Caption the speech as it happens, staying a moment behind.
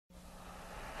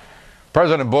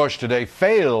President Bush today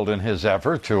failed in his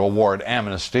effort to award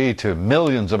amnesty to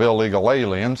millions of illegal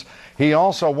aliens. He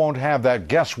also won't have that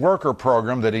guest worker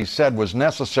program that he said was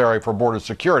necessary for border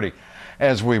security.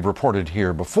 As we've reported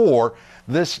here before,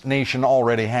 this nation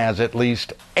already has at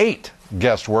least 8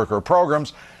 guest worker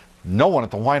programs. No one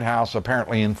at the White House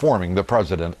apparently informing the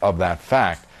president of that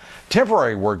fact.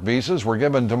 Temporary work visas were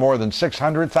given to more than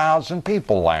 600,000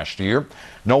 people last year.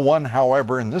 No one,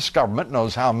 however, in this government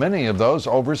knows how many of those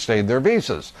overstayed their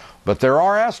visas, but there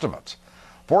are estimates.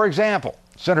 For example,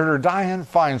 Senator Dianne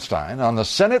Feinstein on the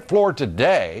Senate floor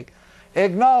today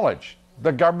acknowledged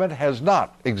the government has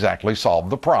not exactly solved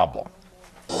the problem.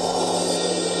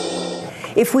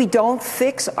 If we don't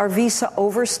fix our visa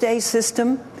overstay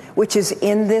system, which is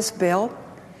in this bill,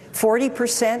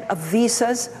 40% of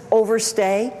visas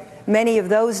overstay. Many of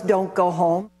those don't go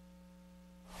home.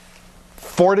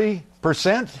 40%?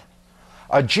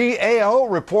 A GAO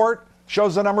report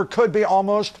shows the number could be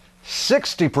almost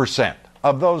 60%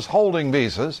 of those holding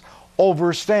visas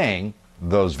overstaying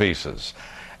those visas.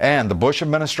 And the Bush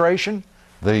administration,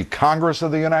 the Congress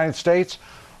of the United States,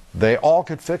 they all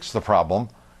could fix the problem.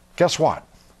 Guess what?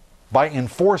 By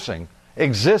enforcing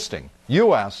existing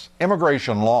U.S.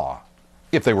 immigration law,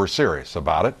 if they were serious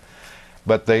about it.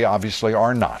 But they obviously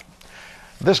are not.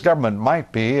 This government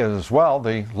might be, as well,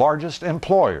 the largest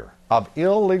employer of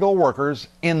illegal workers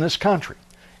in this country.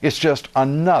 It's just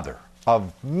another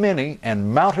of many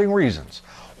and mounting reasons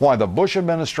why the Bush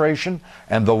administration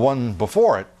and the one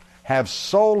before it have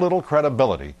so little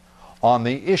credibility on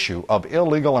the issue of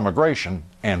illegal immigration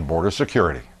and border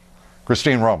security.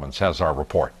 Christine Romans has our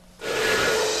report.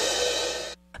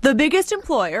 The biggest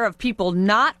employer of people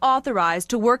not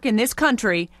authorized to work in this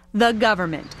country, the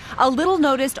government. A little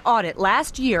noticed audit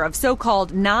last year of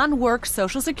so-called non-work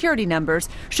Social Security numbers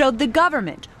showed the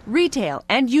government, retail,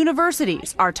 and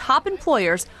universities are top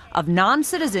employers of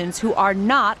non-citizens who are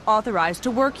not authorized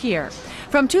to work here.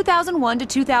 From 2001 to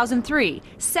 2003,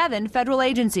 7 federal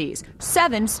agencies,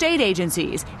 7 state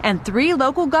agencies, and 3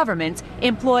 local governments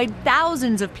employed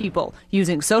thousands of people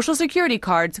using Social Security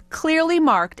cards clearly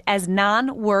marked as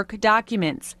non-work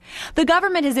documents. The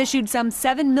government has issued some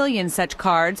 7 million such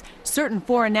cards. Certain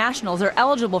foreign nationals are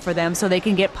eligible for them so they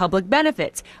can get public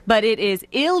benefits, but it is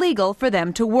illegal for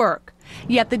them to work.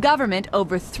 Yet the government,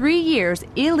 over 3 years,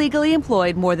 illegally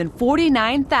employed more than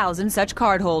 49,000 such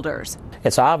cardholders.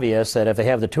 It's obvious that if they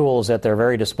have the tools at their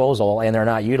very disposal and they're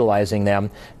not utilizing them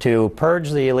to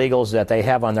purge the illegals that they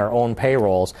have on their own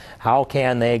payrolls, how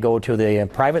can they go to the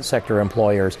private sector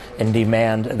employers and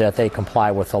demand that they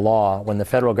comply with the law when the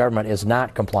federal government is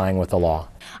not complying with the law?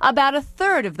 About a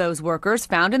third of those workers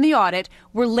found in the audit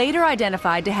were later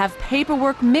identified to have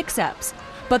paperwork mix-ups,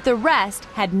 but the rest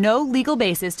had no legal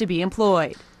basis to be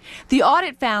employed. The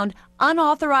audit found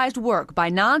unauthorized work by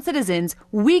non-citizens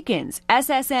weakens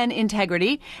SSN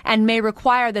integrity and may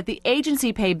require that the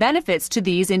agency pay benefits to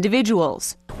these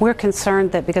individuals. We're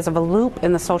concerned that because of a loop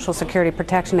in the Social Security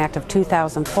Protection Act of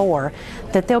 2004,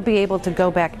 that they'll be able to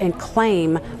go back and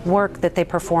claim work that they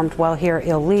performed while here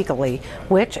illegally,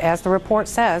 which, as the report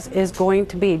says, is going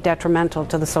to be detrimental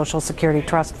to the Social Security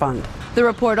Trust Fund. The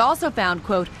report also found,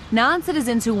 quote,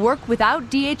 non-citizens who work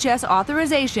without DHS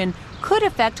authorization could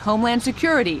affect Homeland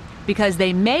Security because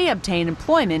they may obtain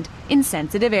employment in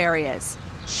sensitive areas.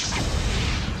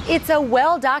 It's a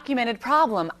well-documented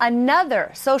problem.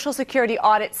 Another Social Security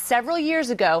audit several years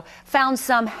ago found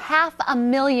some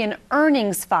 500,000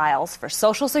 earnings files for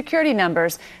Social Security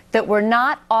numbers that were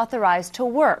not authorized to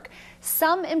work.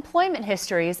 Some employment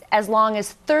histories as long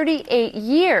as 38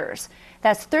 years.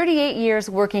 That's 38 years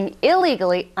working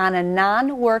illegally on a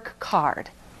non-work card.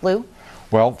 Lou?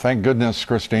 Well, thank goodness,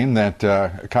 Christine, that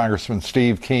Congressman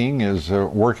Steve King is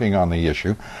working on the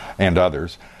issue, and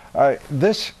others.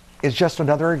 This is just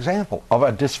another example of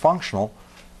a dysfunctional,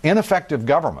 ineffective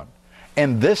government.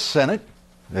 And this Senate,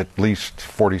 at least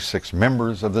 46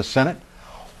 members of the Senate,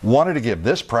 wanted to give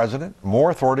this president more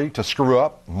authority to screw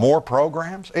up more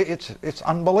programs. It's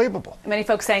unbelievable. Many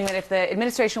folks saying that if the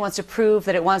administration wants to prove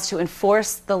that it wants to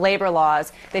enforce the labor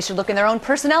laws, they should look in their own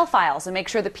personnel files and make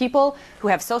sure that people who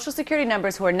have Social Security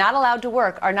numbers who are not allowed to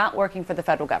work are not working for the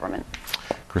federal government.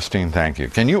 Christine, thank you.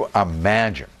 Can you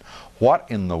imagine what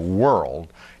in the world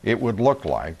it would look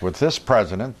like with this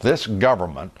president, this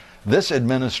government, this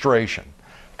administration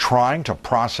trying to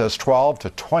process 12 to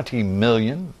 20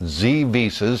 million Z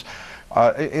visas?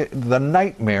 The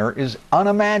nightmare is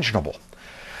unimaginable.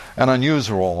 An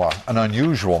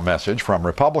unusual message from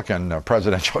Republican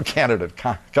presidential candidate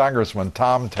Congressman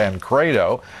Tom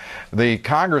Tancredo. The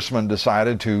congressman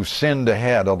decided to send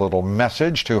ahead a little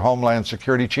message to Homeland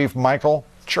Security Chief Michael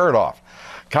Chertoff.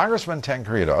 Congressman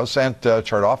Tancredo sent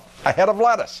Chertoff ahead of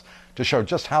lettuce to show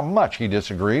just how much he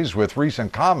disagrees with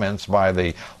recent comments by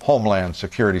the Homeland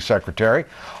Security Secretary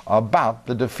about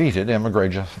the defeated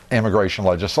immigration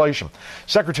legislation.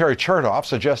 Secretary Chertoff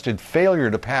suggested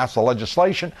failure to pass the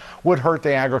legislation would hurt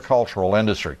the agricultural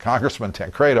industry. Congressman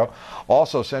Tancredo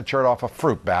also sent Chertoff a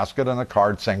fruit basket and a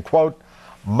card saying, quote,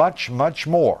 much, much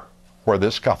more where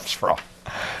this comes from.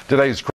 Today's